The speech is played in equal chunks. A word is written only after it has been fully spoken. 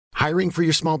Hiring for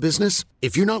your small business?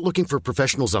 If you're not looking for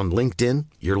professionals on LinkedIn,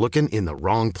 you're looking in the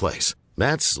wrong place.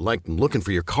 That's like looking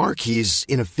for your car keys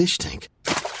in a fish tank.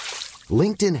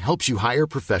 LinkedIn helps you hire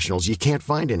professionals you can't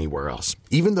find anywhere else,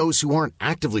 even those who aren't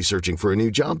actively searching for a new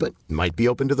job but might be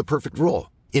open to the perfect role.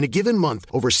 In a given month,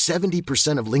 over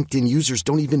 70% of LinkedIn users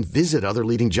don't even visit other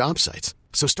leading job sites.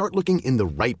 So start looking in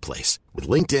the right place. With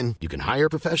LinkedIn, you can hire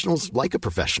professionals like a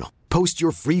professional. Post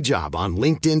your free job on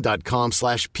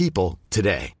linkedin.com/people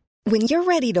today. When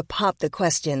you're ready to pop the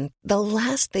question, the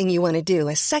last thing you want to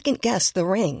do is second-guess the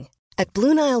ring. At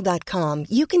BlueNile.com,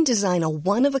 you can design a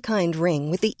one-of-a-kind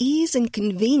ring with the ease and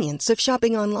convenience of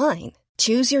shopping online.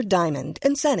 Choose your diamond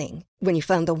and setting. When you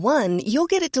find the one,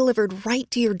 you'll get it delivered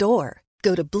right to your door.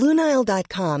 Go to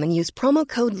BlueNile.com and use promo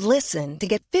code LISTEN to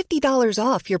get $50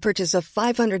 off your purchase of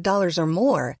 $500 or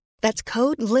more. That's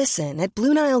code LISTEN at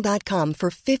BlueNile.com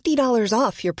for $50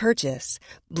 off your purchase.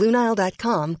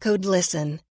 BlueNile.com, code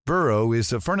LISTEN. Burrow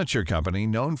is a furniture company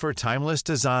known for timeless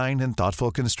design and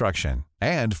thoughtful construction,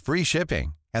 and free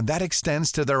shipping, and that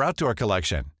extends to their outdoor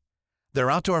collection.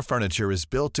 Their outdoor furniture is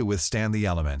built to withstand the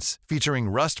elements, featuring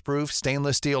rust-proof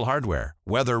stainless steel hardware,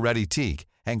 weather-ready teak,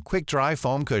 and quick-dry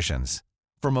foam cushions.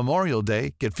 For Memorial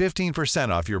Day, get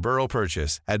 15% off your Burrow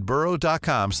purchase at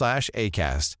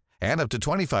burrow.com/acast, and up to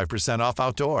 25% off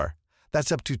outdoor.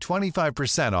 That's up to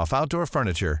 25% off outdoor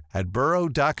furniture at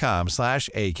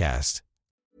burrow.com/acast.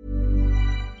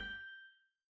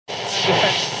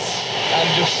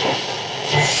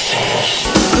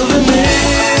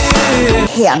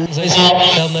 Hen.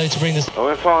 Ja,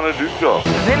 vem fan är du då?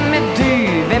 Vem är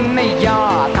du? Vem är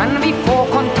jag? Kan vi få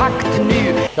kontakt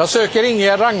nu? Jag söker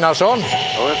Ingegerd Ragnarsson.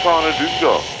 Ja, vem fan är du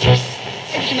då?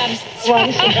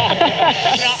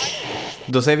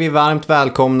 Då säger vi varmt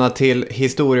välkomna till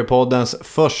Historiepoddens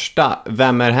första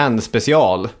Vem är hen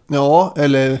special. Ja,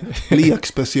 eller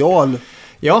lekspecial.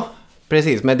 Ja,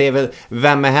 precis. Men det är väl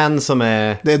Vem är hen som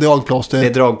är... Det är dragplåster. Det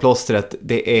är dragplåstret.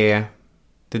 Det är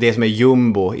det som är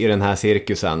jumbo i den här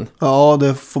cirkusen. Ja,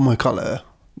 det får man kalla det.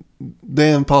 Det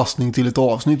är en passning till ett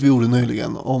avsnitt vi gjorde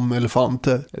nyligen om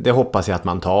elefanter. Det hoppas jag att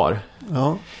man tar.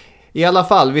 Ja. I alla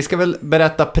fall, vi ska väl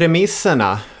berätta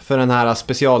premisserna för den här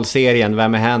specialserien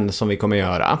Vem är hen som vi kommer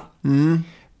göra.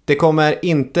 Det kommer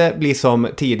inte bli som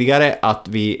tidigare att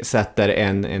vi sätter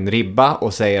en ribba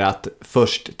och säger att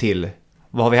först till,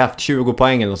 vad har vi haft, 20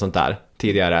 poäng eller något sånt där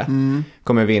tidigare,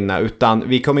 kommer vinna, utan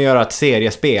vi kommer göra ett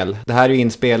seriespel. Det här är ju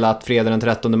inspelat fredag den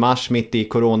 13 mars mitt i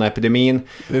coronaepidemin.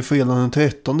 Det är fredag den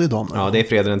 13 idag. Ja, det är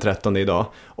fredag den 13 idag.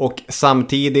 Och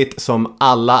samtidigt som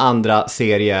alla andra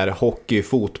serier, hockey,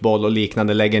 fotboll och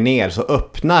liknande lägger ner, så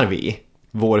öppnar vi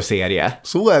vår serie.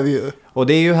 Så är vi ju. Och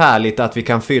det är ju härligt att vi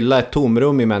kan fylla ett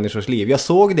tomrum i människors liv. Jag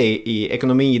såg det i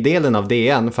ekonomidelen av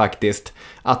DN faktiskt,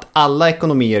 att alla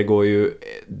ekonomier går ju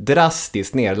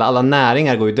drastiskt ner. Alla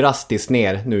näringar går ju drastiskt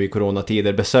ner nu i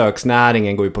coronatider.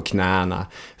 Besöksnäringen går ju på knäna.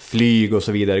 Flyg och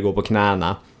så vidare går på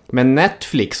knäna. Men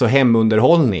Netflix och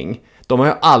hemunderhållning, de har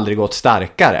ju aldrig gått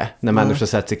starkare när människor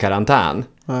sätts i karantän.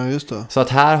 Ja, just det. Så att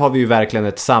här har vi ju verkligen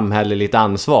ett samhälleligt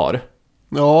ansvar.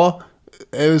 Ja,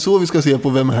 är det så vi ska se på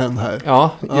Vem är hen här?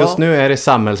 Ja, just nu är det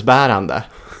samhällsbärande.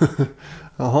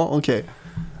 Jaha, okej.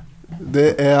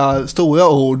 Det är stora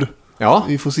ord. Ja.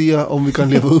 Vi får se om vi kan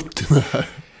leva upp till det här.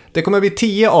 Det kommer bli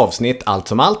 10 avsnitt, allt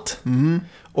som allt.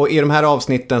 Och i de här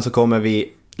avsnitten så kommer vi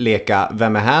leka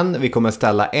Vem är hen? Vi kommer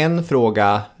ställa en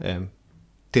fråga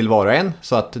till var och en.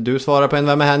 Så att du svarar på en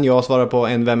Vem är hen, jag svarar på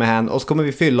en Vem är hen. Och så kommer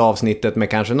vi fylla avsnittet med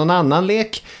kanske någon annan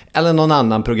lek eller någon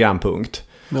annan programpunkt.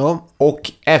 Ja.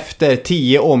 Och efter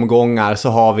 10 omgångar så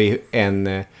har vi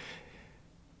en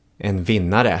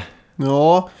vinnare.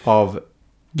 Ja. Av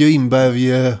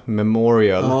Grimberg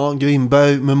Memorial. Ja,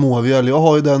 Grimberg Memorial. Jag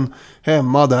har ju den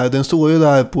hemma där. Den står ju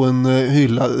där på en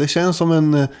hylla. Det känns som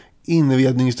en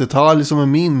inredningsdetalj som är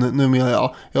min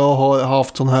numera. Jag har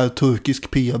haft sån här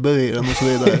turkisk peber i den och så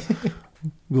vidare.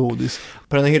 Godis.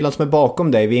 På den här hyllan som är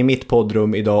bakom dig, vi är i mitt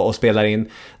poddrum idag och spelar in.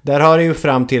 Där har det ju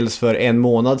fram tills för en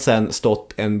månad sedan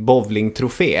stått en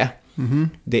bowlingtrofé.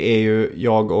 Det är ju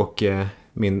jag och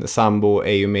min sambo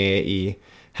är ju med i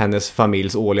hennes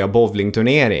familjs årliga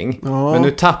bowlingturnering. Ja. Men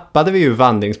nu tappade vi ju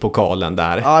vandringspokalen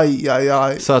där.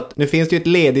 Aj. Så att nu finns det ju ett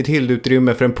ledigt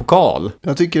hyllutrymme för en pokal.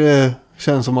 Jag tycker det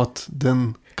känns som att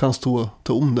den kan stå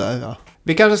tom där, ja.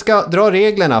 Vi kanske ska dra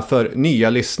reglerna för nya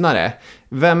lyssnare.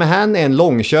 Vem är hen är en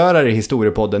långkörare i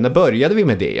Historiepodden. När började vi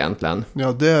med det egentligen?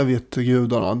 Ja, det vet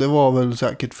gudarna. Det var väl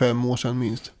säkert 5 år sedan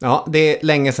minst. Ja, det är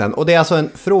länge sedan. Och det är alltså en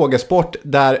frågesport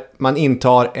där man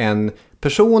intar en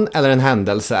person eller en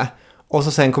händelse. Och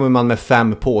så sen kommer man med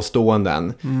 5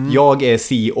 påståenden. Jag är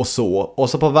si och så. Och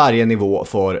så på varje nivå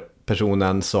får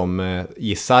personen som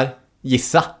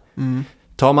gissa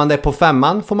Tar man det på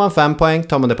 5:an får man 5 poäng.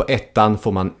 Tar man det på 1:an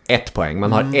får man 1 poäng.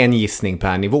 Man har en gissning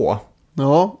per nivå.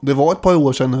 Ja, det var ett par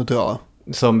år sedan nu, tror jag.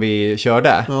 Som vi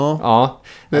körde. Ja.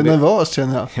 Det är nervöst,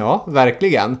 känner jag. Ja,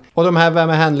 verkligen. Och de här Vem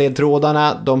är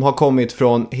hen-ledtrådarna, de har kommit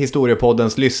från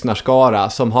Historiepoddens lyssnarskara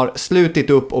som har slutit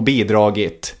upp och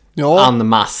bidragit en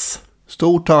masse.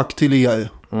 Stort tack till er.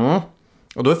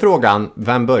 Och då är frågan,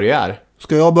 vem börjar?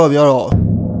 Ska jag börja då?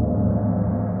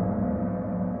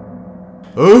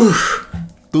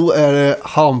 Då är det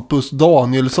Hampus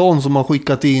Danielsson som har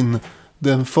skickat in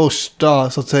den första,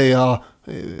 så att säga,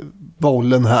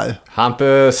 bollen här.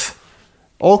 Hampus!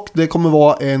 Och det kommer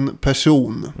vara en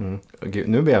person. Gud,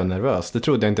 nu blir jag nervös. Det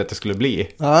trodde jag inte att det skulle bli.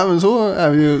 Nej, men så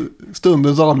är ju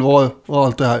stundens allvar och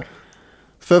allt det här.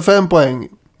 För 5 poäng.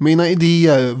 Mina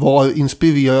idéer var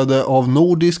inspirerade av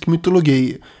nordisk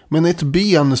mytologi, men ett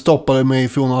ben stoppade mig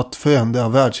från att förändra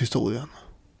världshistorien.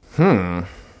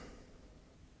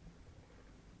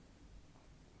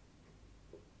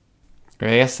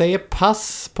 Jag säger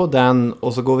pass på den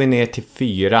och så går vi ner till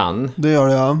 4:an. Det gör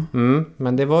jag.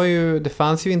 Men det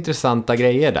fanns ju intressanta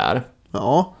grejer där.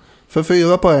 Ja, för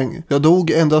 4 poäng. Jag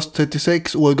dog endast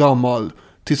 36 år gammal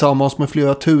tillsammans med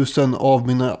flera tusen av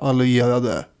mina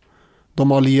allierade.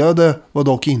 De allierade var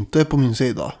dock inte på min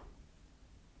sida.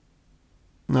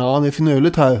 Ja, det är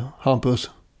finurligt här,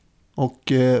 Hampus.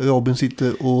 Och Robin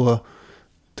sitter och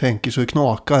tänker så det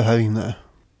knakar här inne.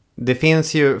 Det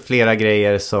finns ju flera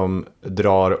grejer som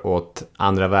drar åt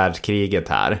andra världskriget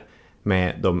här.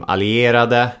 Med de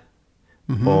allierade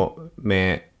och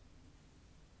med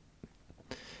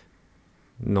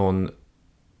någon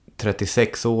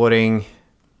 36-åring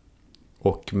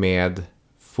och med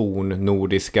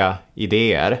fornnordiska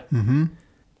idéer.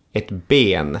 Ett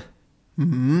ben.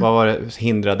 Vad var det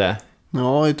hindrade?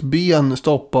 Ja, ett ben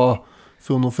stoppa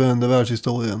från att förändra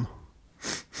världshistorien.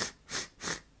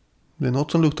 Det är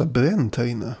något som luktar bränt här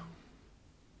inne.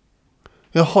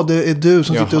 Jaha, det är du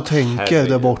som sitter och tänker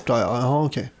där borta. Jaha,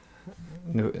 okej.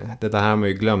 Det där har man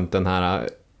ju glömt, den här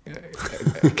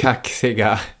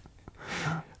kaxiga.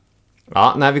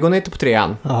 Ja, nej, vi går ner till på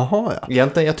 3:an. Jaha, ja.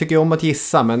 Egentligen, jag tycker om att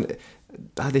gissa, men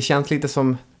det känns lite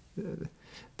som...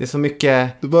 Det är så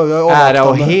mycket ära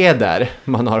och heder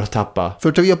man har att tappa.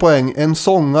 För 3 poäng. En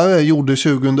sångare gjorde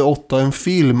 2008 en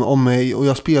film om mig och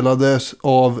jag spelades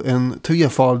av en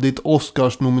 3-faldigt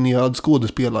Oscars-nominerad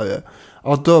skådespelare.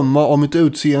 Att döma av mitt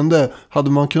utseende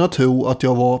hade man kunnat tro att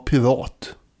jag var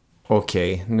pirat.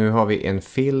 Okej, nu har vi en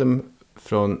film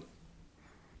från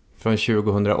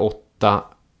 2008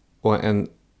 och en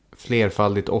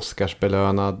flerfaldigt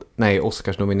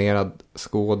Oscars-nominerad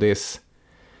skådis.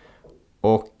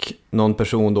 Och någon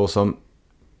person då som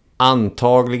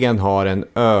antagligen har en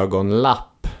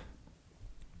ögonlapp.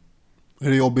 Är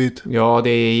det jobbigt? Ja, det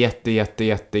är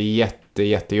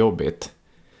jättejobbigt.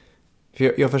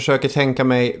 För jag försöker tänka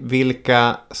mig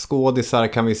vilka skådisar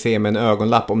kan vi se med en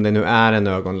ögonlapp, om det nu är en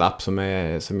ögonlapp som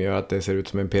gör att det ser ut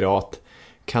som en pirat.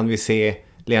 Kan vi se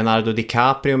Leonardo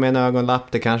DiCaprio med en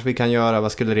ögonlapp? Det kanske vi kan göra.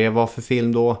 Vad skulle det vara för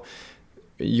film då?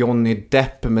 Johnny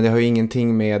Depp, men det har ju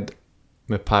ingenting med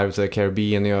Pirates of the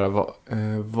Caribbean att göra.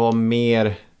 Vad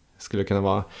mer skulle det kunna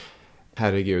vara?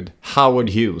 Herregud. Howard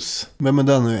Hughes. Vem är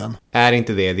den nu igen? Är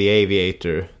inte det The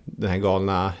Aviator? Den här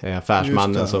galna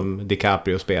affärsmannen som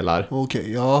DiCaprio spelar.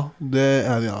 Okej, ja, det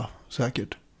är jag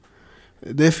säkert.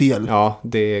 Det är fel. Ja,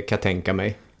 det kan jag tänka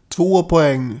mig. 2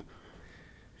 poäng.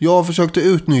 Jag försökte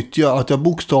utnyttja att jag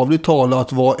bokstavligt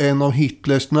talat var en av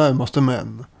Hitlers närmaste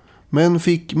män. Men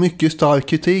fick mycket stark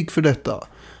kritik för detta.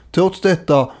 Trots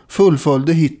detta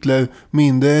fullföljde Hitler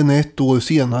mindre än 1 år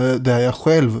senare där jag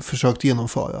själv försökt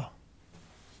genomföra.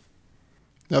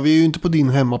 Ja, vi är ju inte på din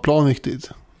hemmaplan riktigt.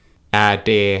 Är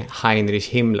det Heinrich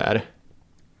Himmler?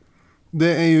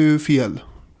 Det är ju fel,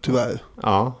 tyvärr.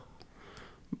 Ja.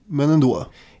 Men ändå.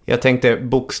 Jag tänkte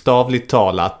bokstavligt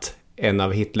talat en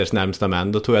av Hitlers närmsta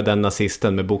män. Då tog jag den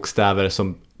nazisten med bokstäver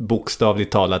som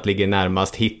bokstavligt talat ligger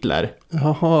närmast Hitler.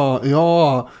 Jaha,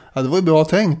 ja. Det var ju bra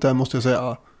tänkt där, måste jag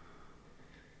säga.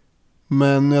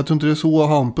 Men jag tror inte det är så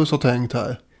Hampus har tänkt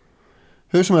här.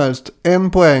 Hur som helst,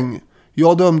 1 poäng.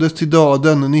 Jag dömdes till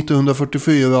döden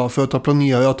 1944 för att ha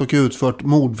planerat och utfört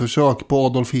mordförsök på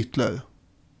Adolf Hitler.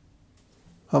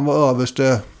 Han var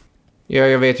överste. Ja,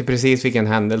 jag vet ju precis vilken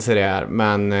händelse det är,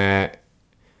 men...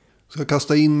 Ska jag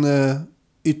kasta in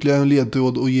ytterligare en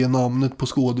ledtråd och ge namnet på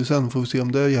skådisen? Får vi se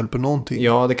om det hjälper någonting.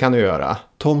 Ja, det kan du göra.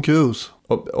 Tom Cruise.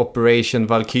 Operation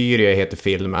Valkyrie heter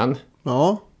filmen.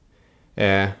 Ja.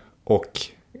 Och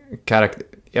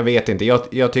jag vet inte.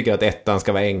 Jag tycker att 1:an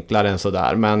ska vara enklare än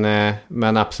sådär.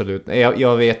 Men absolut.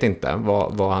 Jag vet inte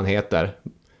vad han heter.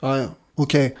 Ja.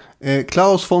 Okej.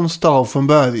 Klaus von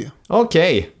Stauffenberg.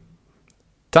 Okej.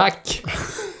 Tack.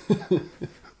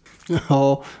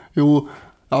 Ja, jo.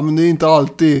 Ja, men det är inte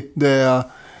alltid det är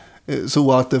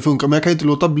så att det funkar. Men jag kan inte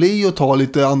låta bli att ta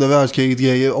lite andra världskriget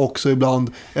grejer också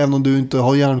ibland. Även om du inte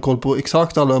har järnkoll på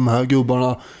exakt alla de här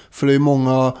gubbarna. För det är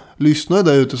många lyssnare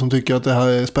där ute som tycker att det här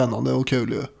är spännande och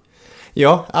kul ju.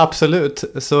 Ja, absolut.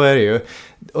 Så är det ju.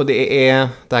 Och det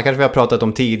här kanske vi har pratat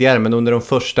om tidigare, men under de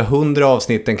första 100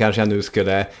 avsnitten kanske jag nu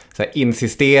skulle så här,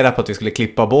 insistera på att vi skulle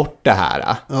klippa bort det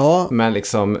här. Ja. Men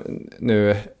liksom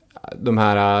nu, de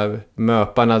här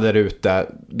möparna där ute,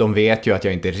 de vet ju att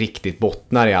jag inte riktigt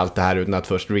bottnar i allt det här utan att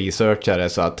först researcha det,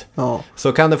 så att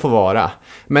så kan det få vara.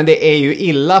 Men det är ju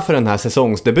illa för den här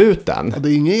säsongsdebuten. Ja, det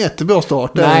är ingen jättebra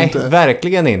start. Nej, inte.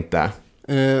 Verkligen inte.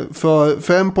 För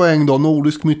 5 poäng då,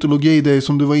 nordisk mytologi, det är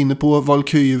som du var inne på,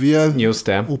 Valkyrier. Just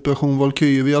det. Operation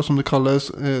Valkyria som det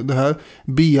kallades, det här.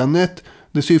 Benet,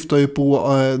 det syftar ju på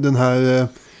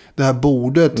det här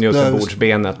bordet. Just det,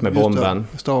 bordsbenet med bomben.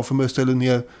 Stauffenberg ställer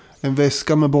ner en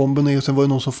väska med bomben i, och sen var det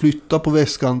någon som flyttade på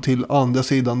väskan till andra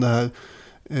sidan det här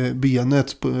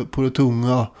benet på det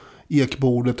tunga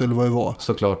ekbordet eller vad det var.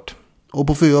 Såklart. Och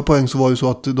på 4 poäng så var det så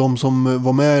att de som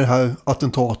var med i det här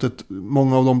attentatet,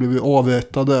 många av dem blev ju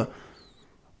avrättade.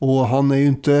 Och han är ju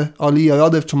inte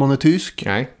allierad eftersom han är tysk.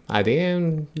 Nej,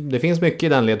 det finns mycket i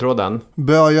den ledtråden.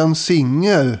 Brian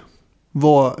Singer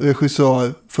var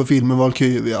regissör för filmen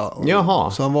Valkyria.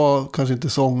 Jaha. Så han var kanske inte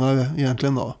sångare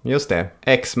egentligen då. Just det,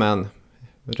 X-Men,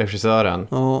 regissören.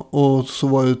 Ja, och så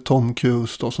var det Tom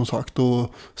Cruise då som sagt.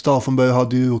 Och Stauffenberg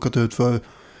hade ju råkat ut för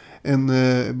en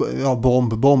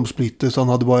bombsplitter, så han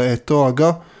hade bara ett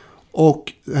öga.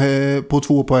 Och på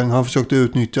 2 poäng han försökte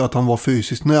utnyttja att han var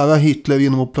fysiskt nära Hitler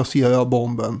genom att placera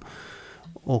bomben.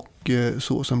 Och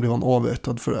sen blev han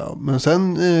avrättad för det. Men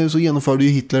sen så genomförde ju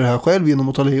Hitler det här själv genom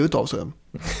att ta livet av sig.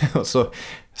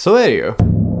 så är det ju.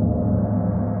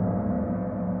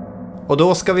 Och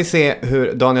då ska vi se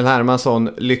hur Daniel Hermansson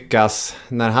lyckas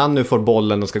när han nu får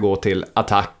bollen och ska gå till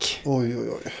attack. Oj.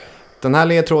 Den här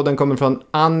ledtråden kommer från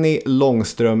Annie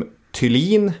Långström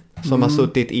Thylin som har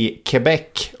suttit i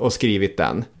Quebec och skrivit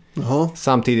den. Jaha.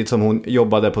 Samtidigt som hon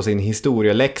jobbade på sin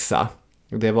historieläxa.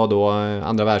 Det var då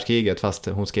andra världskriget, fast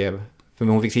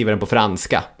hon fick skriva den på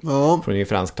franska. Ja. Från i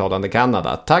fransktalande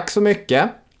Kanada. Tack så mycket.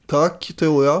 Tack,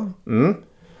 tror jag.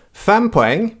 5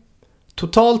 poäng.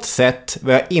 Totalt sett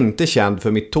var jag inte känd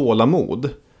för mitt tålamod.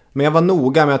 Men jag var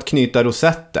noga med att knyta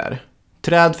rosetter.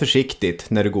 Träd försiktigt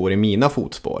när du går i mina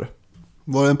fotspår.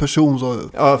 Var det en person, sa du?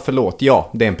 Ja, förlåt.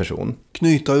 Ja, det är en person.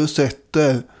 Knyta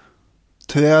rosetter.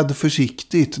 Träd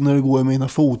försiktigt när du går i mina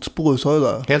fotspår, sa du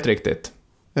där? Helt riktigt.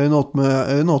 Är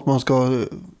det något man ska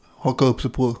haka upp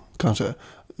sig på, kanske?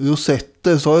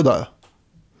 Rosetter, sa du där?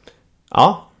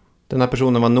 Ja, den här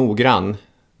personen var noggrann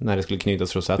när det skulle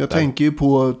knytas rosetter. Jag tänker ju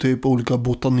på typ olika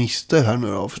botanister här nu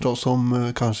då, förstås,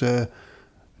 som kanske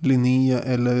Linné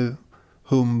eller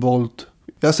Humboldt.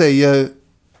 Jag säger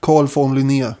Carl von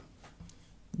Linné.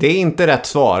 Det är inte rätt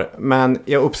svar, men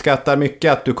jag uppskattar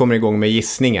mycket att du kommer igång med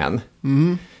gissningen.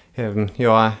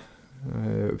 Jag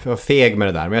var feg med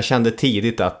det där, men jag kände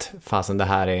tidigt att fasen, det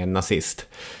här är en nazist.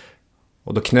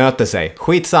 Och då knöt det sig.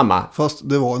 Skitsamma. Fast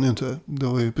det var han ju inte. Det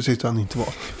var ju precis det han inte var.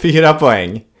 4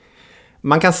 poäng.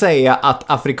 Man kan säga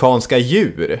att afrikanska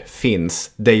djur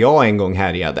finns där jag en gång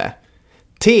härjade.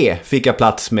 T fick jag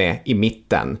plats med i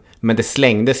mitten, men det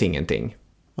slängdes ingenting.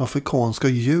 Afrikanska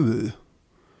djur.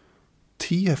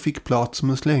 T fick plats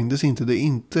men slängdes inte. Det är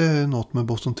inte något med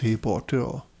Boston Tea Party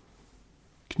då.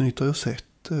 Knyta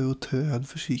rosetter och träd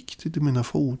försiktigt i mina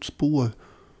fotspår.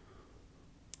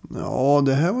 Ja,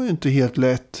 det här var ju inte helt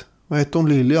lätt. Vad hette hon,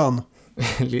 Lilian?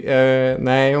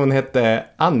 Nej, hon hette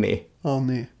Annie.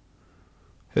 Annie.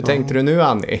 Hur tänkte du nu,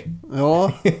 Annie?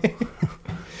 Ja.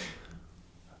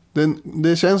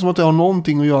 Det känns som att det har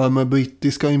någonting att göra med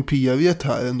brittiska imperiet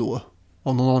här ändå.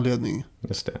 Av någon anledning.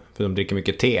 Just det, för de dricker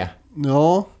mycket te.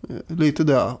 Ja, lite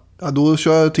där. Ja, då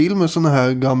kör jag till med såna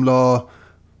här gamla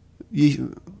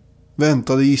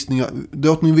väntade gissningar.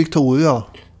 Drottning Victoria.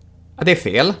 Ja, det är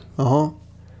fel. Jaha.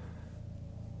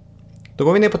 Då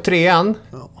går vi ner på 3:an.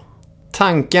 Ja.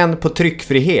 Tanken på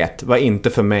tryckfrihet var inte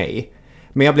för mig.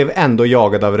 Men jag blev ändå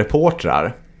jagad av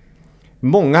reportrar.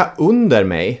 Många under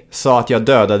mig sa att jag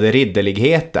dödade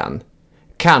ridderligheten.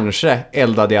 Kanske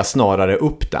eldade jag snarare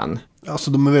upp den.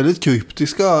 Alltså de är väldigt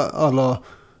kryptiska, alla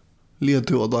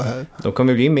ledtrådar här. De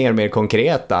kommer bli mer och mer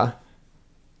konkreta.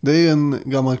 Det är ju en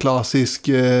gammal klassisk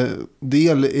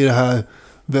del i det här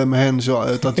Vem är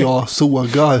hen-köret, att jag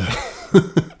sågar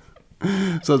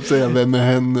så att säga Vem är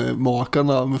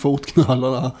hen-makarna med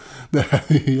fotknallarna. Det här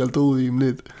är helt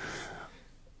orimligt.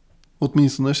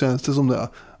 Åtminstone känns det som det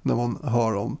när man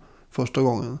hör dem första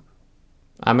gången.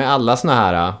 Ja, med alla såna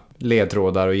här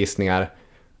ledtrådar och gissningar.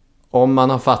 Om man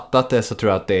har fattat det så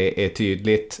tror jag att det är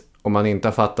tydligt. Om man inte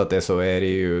har fattat det så är det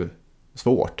ju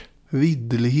svårt.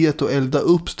 Viddelighet och elda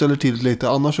upp ställer till lite.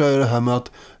 Annars är det här med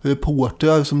att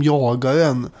reportrar som jagar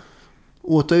en.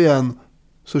 Återigen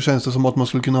så känns det som att man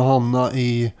skulle kunna hamna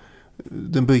i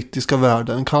den brittiska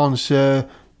världen. Kanske,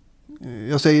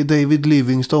 jag säger David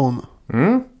Livingstone.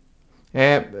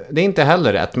 Det är inte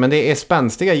heller rätt, men det är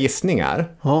spänstiga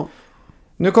gissningar. Ja.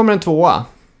 Nu kommer en 2.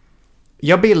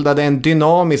 Jag bildade en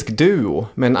dynamisk duo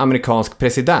med en amerikansk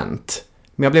president.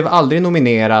 Men jag blev aldrig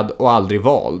nominerad och aldrig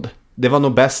vald. Det var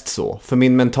nog bäst så, för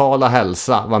min mentala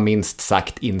hälsa var minst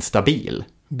sagt instabil.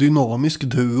 Dynamisk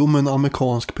duo med en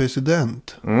amerikansk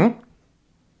president.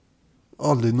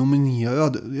 Aldrig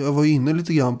nominerad. Jag var inne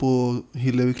lite grann på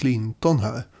Hillary Clinton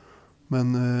här.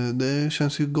 Men det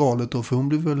känns ju galet då, för hon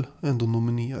blir väl ändå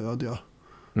nominerad, ja.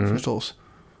 Förstås.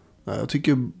 Nej, jag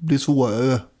tycker det blir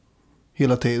svårare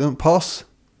hela tiden. Pass.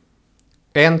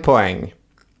 1 poäng.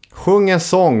 Sjung en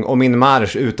sång om min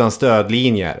marsch utan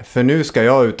stödlinjer, för nu ska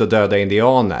jag ut och döda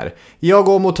indianer. Jag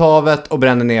går mot havet och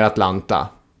bränner ner Atlanta.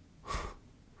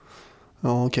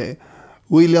 Ja, okej.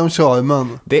 William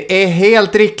Sherman. Det är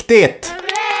helt riktigt!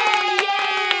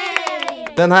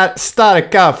 Den här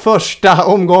starka första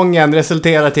omgången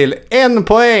resulterar till 1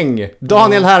 poäng.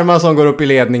 Daniel Hermansson går upp i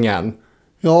ledningen.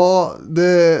 Ja,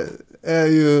 det är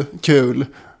ju kul.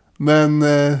 Men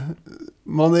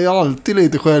man är ju alltid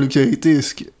lite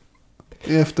självkritisk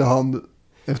i efterhand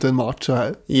efter en match så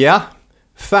här. Ja,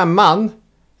 5:an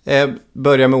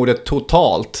börjar med ordet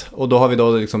totalt. Och då har vi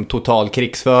då liksom total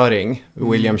krigsföring.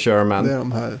 William Sherman. Det är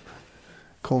de här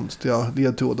konstiga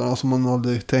ledtrådarna som man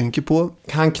aldrig tänker på.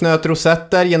 Han knöt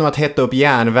rosetter genom att hetta upp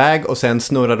järnväg och sen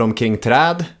snurra dem kring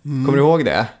träd. Kommer du ihåg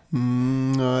det?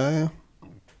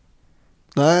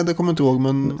 Nej, det kommer jag inte ihåg,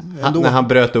 men ändå. När han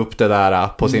bröt upp det där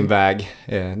på sin väg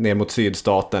ner mot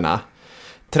sydstaterna.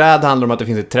 Träd handlar om att det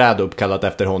finns ett träd uppkallat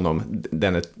efter honom.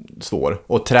 Den är svår.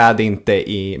 Och träd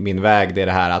inte i min väg, det är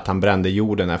det här att han brände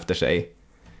jorden efter sig.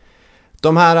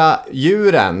 De här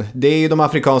djuren, det är ju de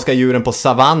afrikanska djuren på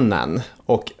savannen.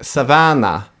 Och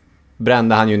Savannah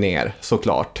brände han ju ner,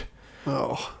 såklart.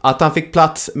 Ja. Att han fick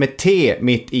plats med T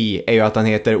mitt i är ju att han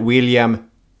heter William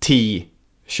T.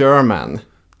 Sherman.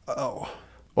 Ja.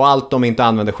 Och allt de inte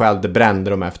använde själv, det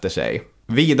brände de efter sig.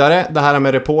 Vidare, det här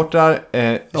med reportrar.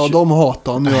 Ja, de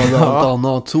hatar han över allt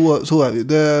annat. Så är det.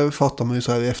 Det fattar man ju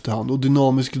så här i efterhand. Och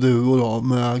dynamisk duo då,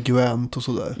 med Grant och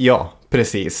sådär. Ja,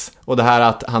 precis. Och det här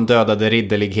att han dödade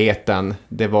ridderligheten,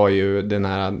 det var ju den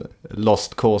här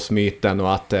Lost Cause-myten.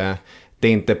 Och att det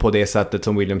är inte på det sättet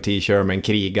som William T. Sherman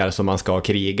krigar som man ska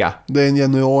kriga. Det är en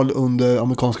general under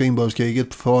amerikanska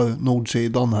inbördeskriget för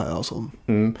nordsidan här alltså.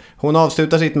 Hon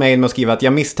avslutar sitt mejl med att skriva att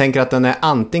jag misstänker att den är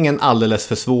antingen alldeles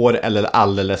för svår eller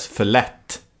alldeles för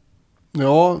lätt.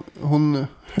 Ja.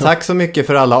 Tack så mycket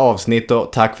för alla avsnitt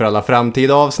och tack för alla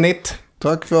framtida avsnitt.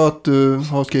 Tack för att du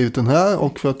har skrivit den här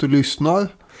och för att du lyssnar.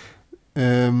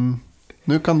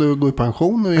 Nu kan du gå i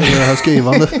pension och göra det här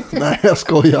skrivandet. Nej, jag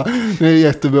skojar. Det är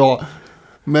jättebra.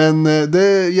 Men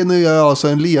det genererar alltså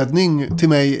en ledning till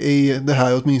mig i det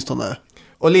här åtminstone.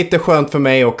 Och lite skönt för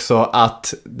mig också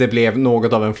att det blev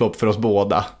något av en flopp för oss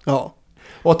båda. Ja.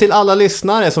 Och till alla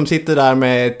lyssnare som sitter där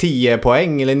med 10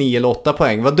 poäng eller 9 eller 8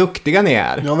 poäng, vad duktiga ni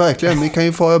är. Ja, verkligen. Ni kan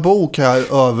ju föra bok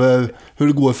här över hur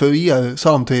det går för er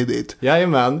samtidigt.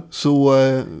 Jajamän. Så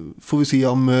får vi se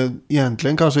om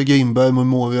egentligen kanske Grimberg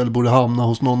Memorial borde hamna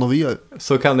hos någon av er.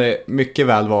 Så kan det mycket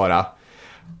väl vara.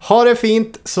 Ha det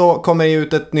fint, så kommer det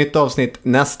ut ett nytt avsnitt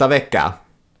nästa vecka.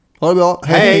 Ha det bra.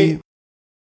 Hej!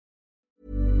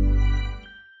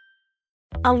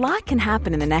 A lot can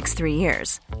happen in the next 3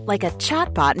 years. Like a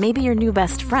chatbot may be your new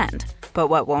best friend. But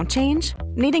what won't change?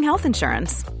 Needing health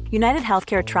insurance. United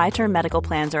Healthcare Tri-Term Medical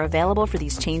Plans are available for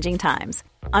these changing times.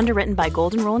 Underwritten by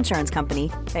Golden Rule Insurance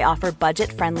Company, they offer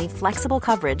budget-friendly, flexible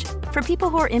coverage for people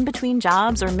who are in between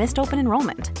jobs or missed open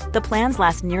enrollment. The plans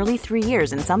last nearly 3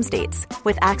 years in some states,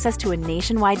 with access to a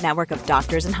nationwide network of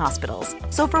doctors and hospitals.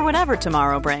 So for whatever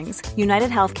tomorrow brings, United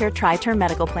Healthcare Tri-Term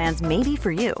Medical Plans may be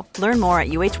for you. Learn more at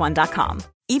uh1.com.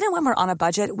 Even when we're on a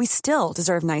budget, we still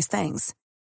deserve nice things.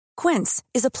 Quince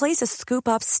is a place to scoop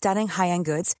up stunning high-end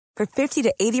goods for 50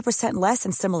 to 80% less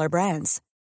than similar brands.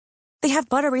 They have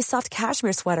buttery soft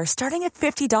cashmere sweaters starting at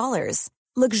 $50,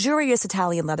 luxurious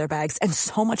Italian leather bags, and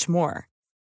so much more.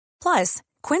 Plus,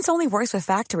 Quince only works with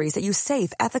factories that use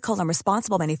safe, ethical, and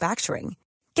responsible manufacturing.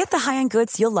 Get the high-end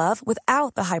goods you'll love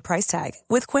without the high price tag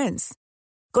with Quince.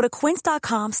 Go to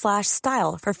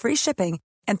quince.com/style for free shipping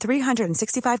and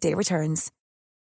 365-day returns.